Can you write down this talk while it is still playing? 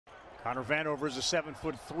Connor Vanover is a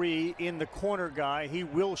 7'3" in the corner guy. He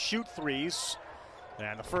will shoot threes.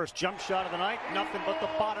 And the first jump shot of the night, nothing but the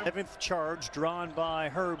bottom. 7th charge drawn by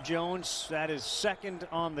Herb Jones. That is second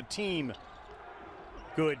on the team.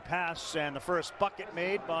 Good pass, and the first bucket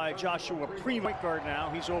made by Joshua Primo. Point guard now.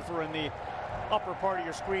 He's over in the upper part of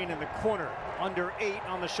your screen in the corner. Under 8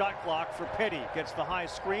 on the shot clock for Petty. Gets the high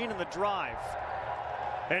screen and the drive.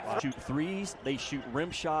 And shoot threes, they shoot rim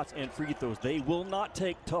shots and free throws. They will not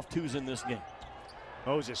take tough twos in this game.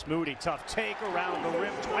 Moses Moody, tough take around the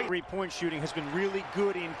rim. 3-point shooting has been really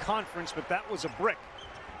good in conference, but that was a brick.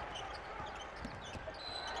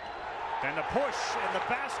 And the push and the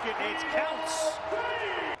basket, it counts.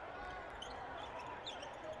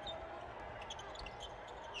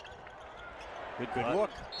 Good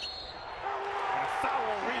look. And a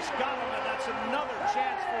foul, Reese got him, and that's another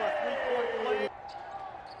chance for a three-point play.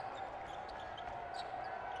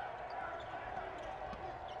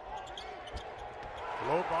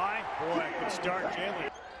 Low by, boy, good start, Jalen.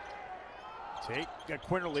 Take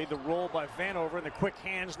Quinerly, the roll by Vanover, and the quick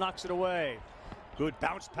hands knocks it away. Good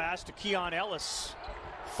bounce pass to Keon Ellis.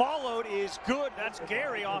 Followed is good, that's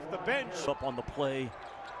Gary off the bench. Up on the play,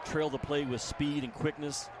 trail the play with speed and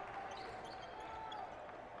quickness.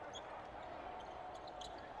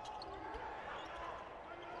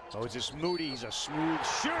 Moses Moody, he's a smooth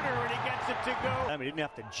shooter, and he gets it to go. He didn't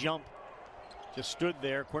have to jump. Just stood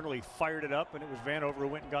there. Quinerly fired it up, and it was Vanover who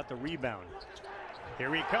went and got the rebound.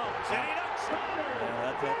 Here he comes, and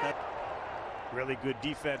he dunks it. Really good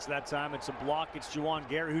defense that time. It's a block. It's Juwan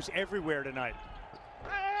Gary, who's everywhere tonight.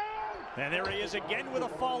 And there he is again with a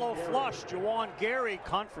follow flush. Juwan Gary,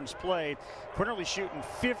 conference play. Quinerly shooting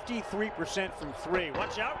 53% from 3.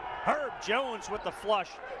 Watch out. Herb Jones with the flush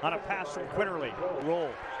on a pass from Quinerly. Roll.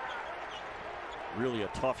 Really a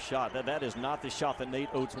tough shot. That is not the shot that Nate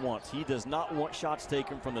Oates wants. He does not want shots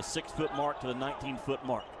taken from the 6-foot mark to the 19-foot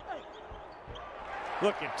mark.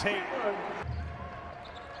 Look at Tate.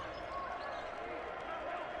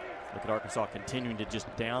 Look at Arkansas continuing to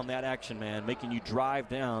just down that action, man, making you drive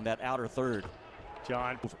down that outer third.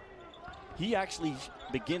 John. He actually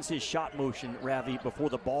begins his shot motion, Ravi, before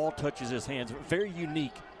the ball touches his hands. Very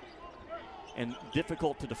unique and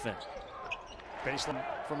difficult to defend. Baseline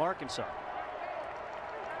from Arkansas.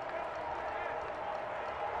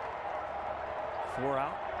 4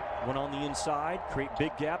 out, 1 on the inside, create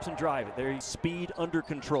big gaps and drive it. There, speed under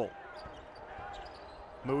control.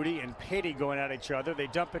 Moody and Petty going at each other. They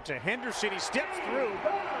dump it to Henderson. He steps through.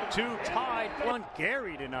 2 tied on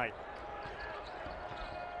Gary tonight.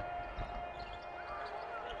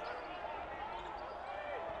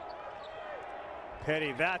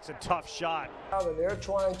 Petty, that's a tough shot. And they're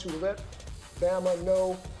trying to let Bama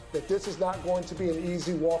know that this is not going to be an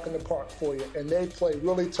easy walk in the park for you, and they play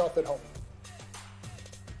really tough at home.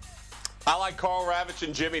 I like Karl Ravech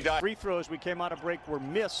and Jimmy Dye. Free throws we came out of break were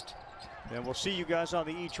missed. And we'll see you guys on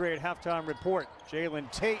the E-Trade halftime report. Jalen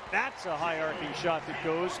Tate, that's a high arcing shot that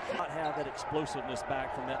goes. Not have that explosiveness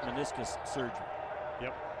back from that meniscus surgery.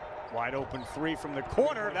 Yep. Wide open 3 from the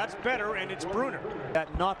corner. That's better, and it's Bruner.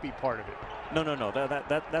 That not be part of it. No.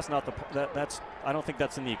 That's not the. That's. I don't think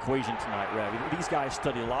that's in the equation tonight, Ravi. These guys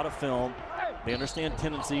study a lot of film. They understand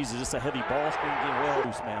tendencies. Is this a heavy ball screen game? Well,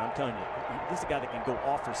 man, I'm telling you, this is a guy that can go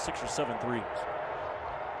off for 6 or 7 threes.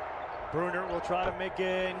 Bruner will try to make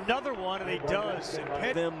another one, and he does.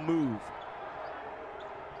 And them move.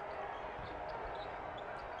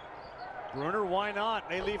 Bruner, why not?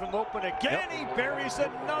 They leave him open again. Yep. He buries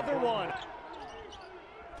another one.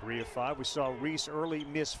 3 of 5. We saw Reese early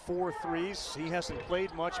miss 4 threes. He hasn't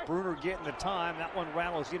played much. Bruner getting the time. That one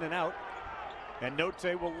rattles in and out. And Note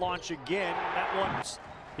will launch again. That one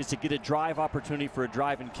is to get a drive opportunity for a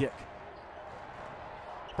drive and kick.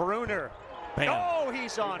 Bruner. Bam. Oh,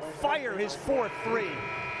 he's on fire. His 4th 3.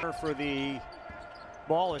 For the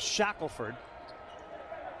ball is Shackelford.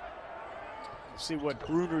 Let's see what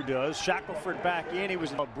Bruner does. Shackelford back in. He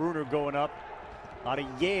was Bruner going up out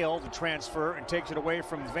of Yale, the transfer, and takes it away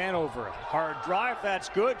from Vanover. Hard drive. That's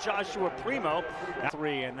good. Joshua Primo.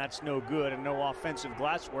 3, and that's no good, and no offensive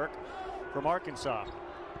glass work from Arkansas.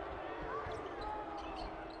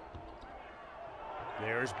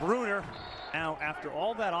 There's Bruner. Now, after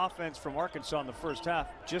all that offense from Arkansas in the first half,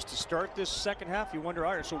 just to start this second half, you wonder,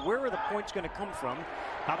 all right, so where are the points going to come from?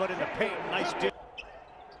 How about in the paint? Nice dip.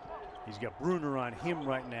 He's got Bruner on him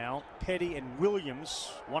right now. Petty and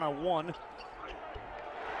Williams, one-on-one.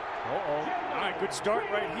 Uh-oh. All right, good start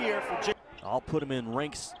right here for Jay. I'll put him in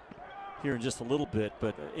ranks here in just a little bit,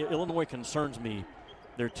 but Illinois concerns me.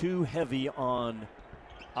 They're too heavy on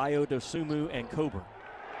Ayo Dosunmu and Coburn.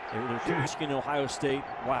 They're too Michigan, Ohio State.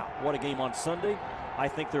 Wow, what a game on Sunday. I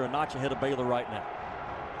think they're a notch ahead of Baylor right now.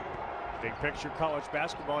 Big picture college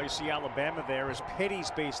basketball, you see Alabama there as Petty's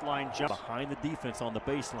baseline jump. Behind the defense on the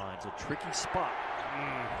baseline. It's a tricky spot.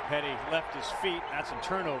 Petty left his feet. That's a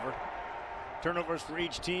turnover. Turnovers for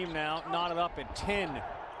each team now. Knotted up at 10.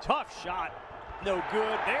 Tough shot. No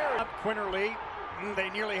good. There, Quinterly. They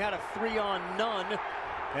nearly had a 3-on-none.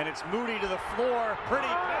 And it's Moody to the floor. Pretty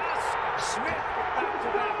pass. Smith with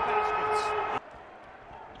back-to-back baskets.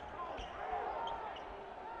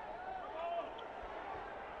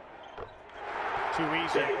 Too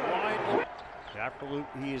easy. Wide open.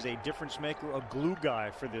 Absolutely, he is a difference maker, a glue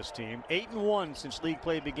guy for this team. 8-1 since league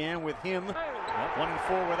play began with him.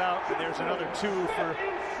 1-4 without, and there's another 2 for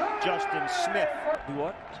Justin Smith. Do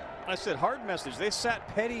what? I said hard message. They sat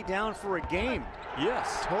Petty down for a game.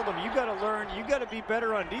 Yes. Told him, you got to learn, you got to be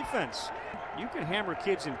better on defense. You can hammer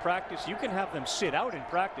kids in practice. You can have them sit out in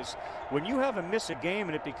practice. When you have them miss a game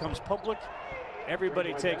and it becomes public,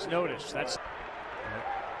 everybody takes notice. That's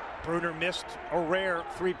Bruner missed a rare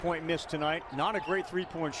three-point miss tonight. Not a great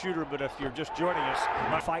three-point shooter, but if you're just joining us,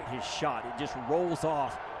 Fight his shot. It just rolls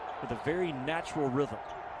off with a very natural rhythm.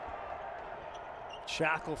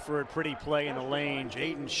 Shackelford, pretty play in the lane.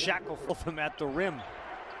 Jaden Shackelford from at the rim.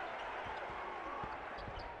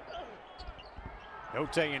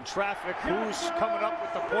 Note in traffic. Who's coming up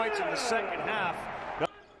with the points in the second half?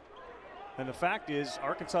 And the fact is,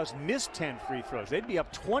 Arkansas's missed 10 free throws. They'd be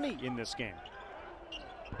up 20 in this game.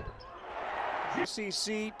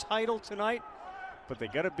 ACC title tonight, but they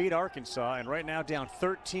got to beat Arkansas, and right now down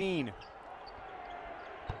 13.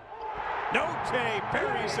 Note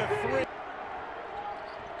buries a 3.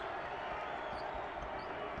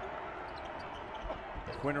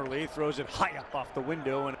 Quinterly throws it high up off the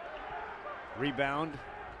window, and rebound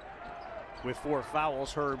with 4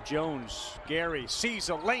 fouls. Herb Jones. Gary sees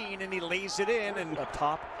a lane and he lays it in, and Up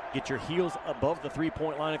top, get your heels above the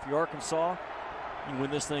three-point line if you're Arkansas. You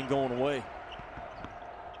win this thing going away.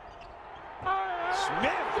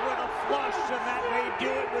 Smith with a flush, and that may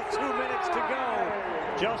do it with 2 minutes to go.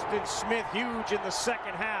 Justin Smith huge in the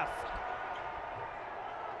second half.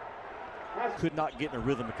 Could not get in a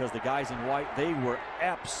rhythm because the guys in white, they were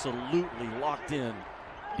absolutely locked in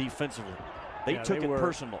defensively. They took it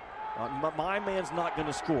personal. My man's not going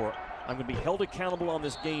to score. I'm going to be held accountable on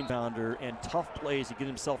this game bounder and tough plays to get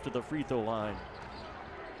himself to the free throw line.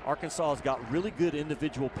 Arkansas has got really good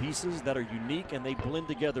individual pieces that are unique, and they blend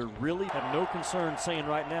together really. Have no concern saying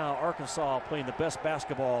right now Arkansas playing the best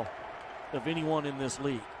basketball of anyone in this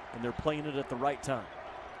league, and they're playing it at the right time.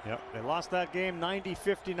 Yep, they lost that game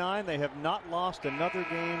 90-59. They have not lost another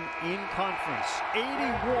game in conference.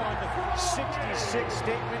 81-66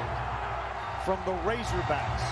 statement from the Razorbacks.